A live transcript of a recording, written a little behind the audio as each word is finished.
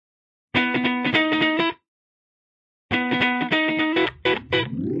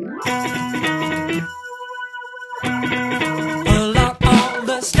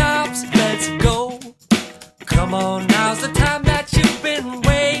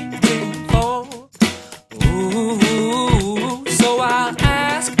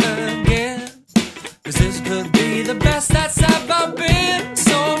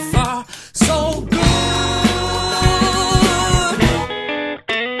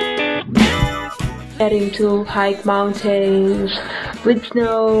getting to hike mountains with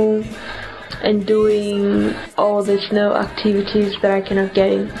snow and doing all the snow activities that I cannot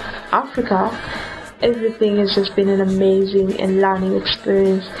get in Africa. Everything has just been an amazing and learning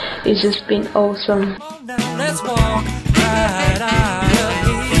experience. It's just been awesome. Let's walk right out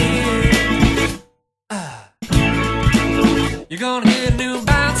of here. You're gonna get a new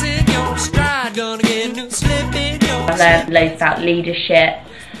bounce in your stride, gonna get a new slip in your I've learned loads about leadership,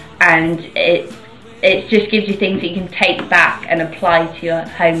 and it just gives you things that you can take back and apply to your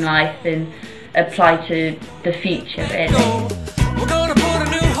home life and apply to the future, really. We're gonna put a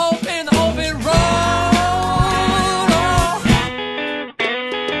new hope in the open road.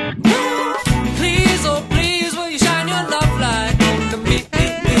 Please, oh please, will you shine your love light on me?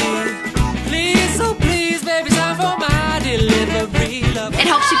 Please, oh please, baby, time for my delivery. It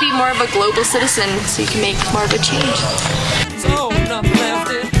helps you be more of a global citizen, so you can make more of a change. So nothing left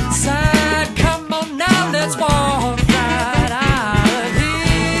inside. Come on now, let's walk right out of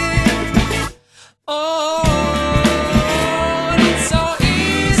here. Oh, it's so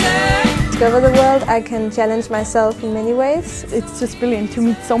easy. Discover the world, I can challenge myself in many ways. It's just brilliant to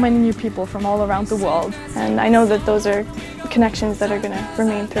meet so many new people from all around the world, and I know that those are connections that are going to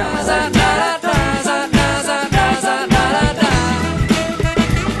remain throughout my life.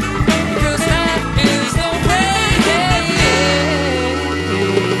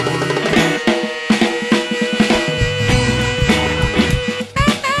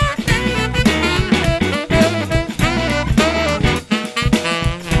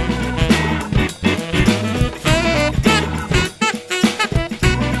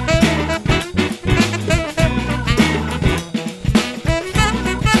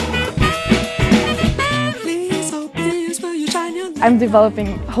 I'm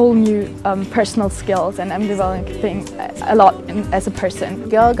developing whole new personal skills, and I'm developing a lot as a person.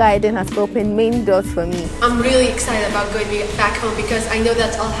 Your guidance has opened many doors for me. I'm really excited about going back home because I know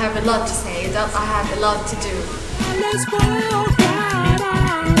that I'll have a lot to say, that I have a lot to do. Let's go.